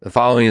The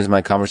following is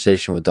my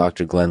conversation with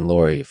Dr. Glenn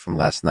Loury from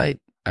last night.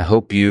 I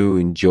hope you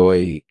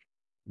enjoy.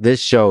 This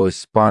show is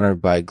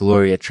sponsored by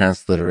Gloria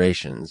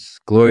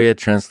Transliterations. Gloria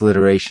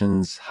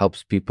Transliterations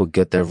helps people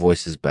get their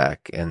voices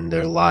back and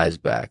their lives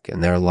back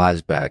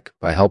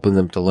by helping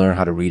them to learn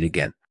how to read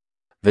again.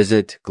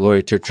 Visit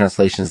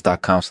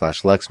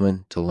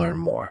gloriatranslations.com/Lexman to learn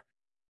more.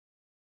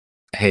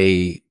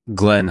 Hey,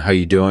 Glenn, how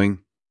you doing?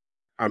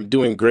 I'm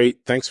doing great.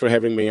 Thanks for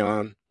having me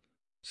on.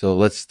 So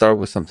let's start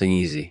with something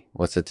easy.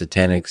 What's a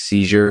tetanic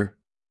seizure?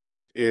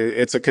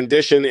 It's a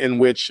condition in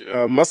which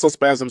muscle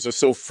spasms are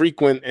so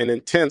frequent and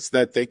intense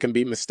that they can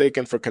be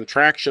mistaken for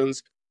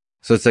contractions.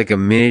 So it's like a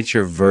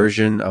miniature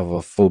version of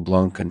a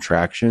full-blown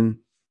contraction?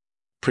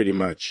 Pretty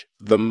much.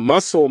 The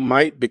muscle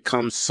might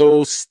become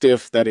so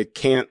stiff that it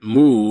can't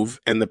move,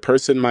 and the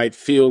person might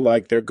feel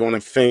like they're going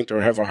to faint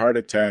or have a heart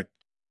attack.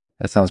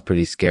 That sounds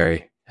pretty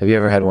scary. Have you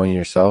ever had one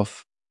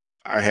yourself?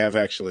 I have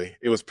actually.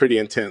 It was pretty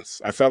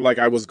intense. I felt like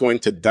I was going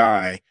to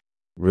die.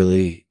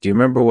 Really? Do you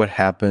remember what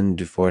happened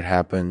before it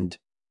happened?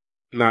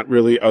 Not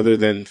really, other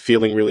than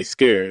feeling really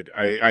scared.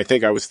 I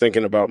think I was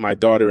thinking about my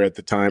daughter at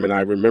the time, and I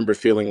remember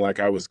feeling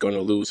like I was going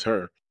to lose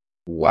her.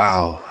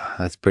 Wow,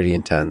 that's pretty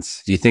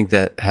intense. Do you think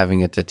that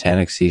having a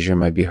tetanic seizure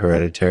might be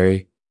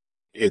hereditary?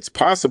 It's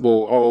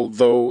possible,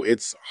 although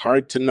it's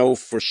hard to know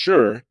for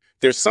sure.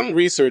 There's some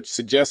research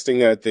suggesting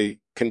that the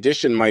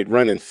condition might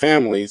run in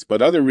families,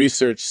 but other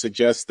research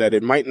suggests that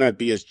it might not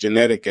be as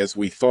genetic as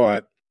we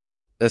thought.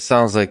 That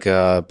sounds like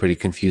a pretty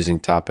confusing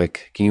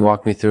topic. Can you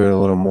walk me through it a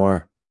little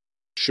more?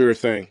 Sure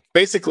thing.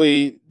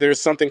 Basically,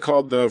 there's something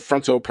called the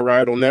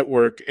frontoparietal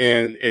network,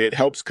 and it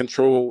helps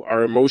control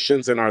our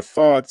emotions and our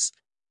thoughts.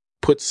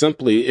 Put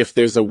simply, if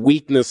there's a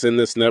weakness in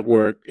this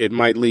network, it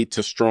might lead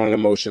to strong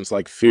emotions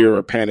like fear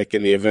or panic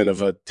in the event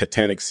of a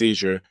tetanic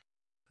seizure.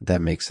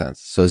 That makes sense.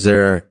 So is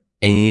there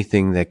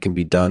anything that can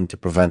be done to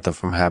prevent them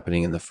from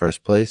happening in the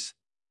first place?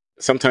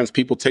 Sometimes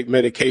people take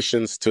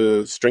medications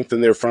to strengthen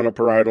their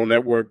frontoparietal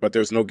network, but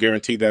there's no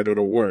guarantee that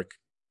it'll work.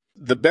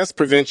 The best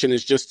prevention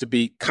is just to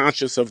be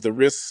conscious of the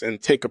risks and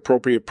take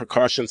appropriate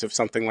precautions if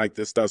something like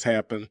this does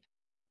happen.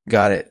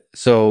 Got it.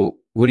 So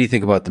what do you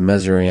think about the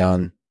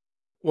mezereon?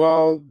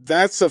 Well,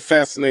 that's a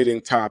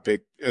fascinating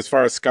topic. As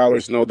far as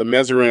scholars know, the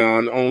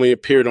mezereon only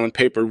appeared on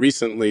paper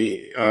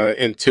recently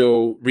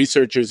until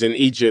researchers in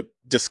Egypt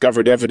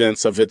discovered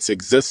evidence of its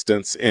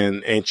existence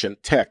in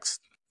ancient texts.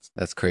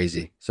 That's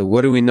crazy. So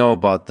what do we know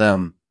about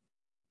them?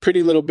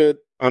 Pretty little bit,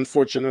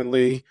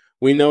 unfortunately.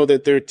 We know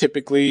that they're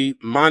typically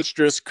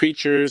monstrous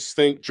creatures,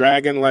 think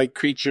dragon-like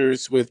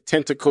creatures with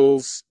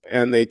tentacles,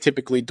 and they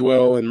typically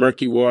dwell in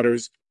murky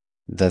waters.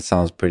 That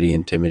sounds pretty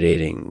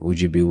intimidating.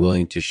 Would you be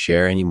willing to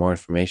share any more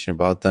information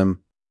about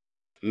them?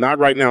 Not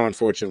right now,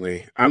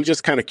 unfortunately. I'm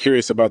just kind of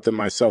curious about them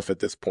myself at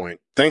this point.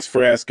 Thanks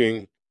for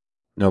asking.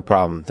 No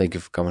problem. Thank you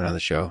for coming on the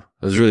show.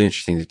 It was really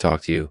interesting to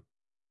talk to you.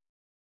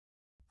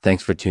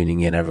 Thanks for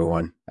tuning in,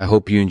 everyone. I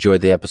hope you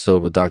enjoyed the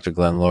episode with Dr.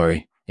 Glenn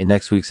Loury. In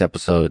next week's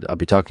episode, I'll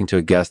be talking to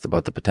a guest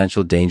about the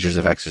potential dangers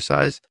of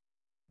exercise.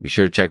 Be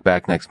sure to check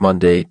back next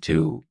Monday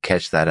to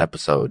catch that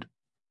episode.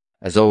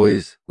 As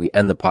always, we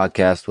end the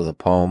podcast with a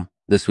poem.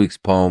 This week's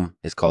poem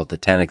is called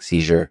Tetanic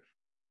Seizure.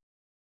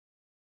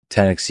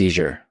 Tetanic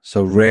seizure,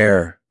 so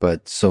rare,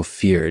 but so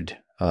feared.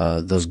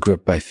 Those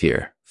gripped by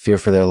fear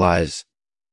for their lives.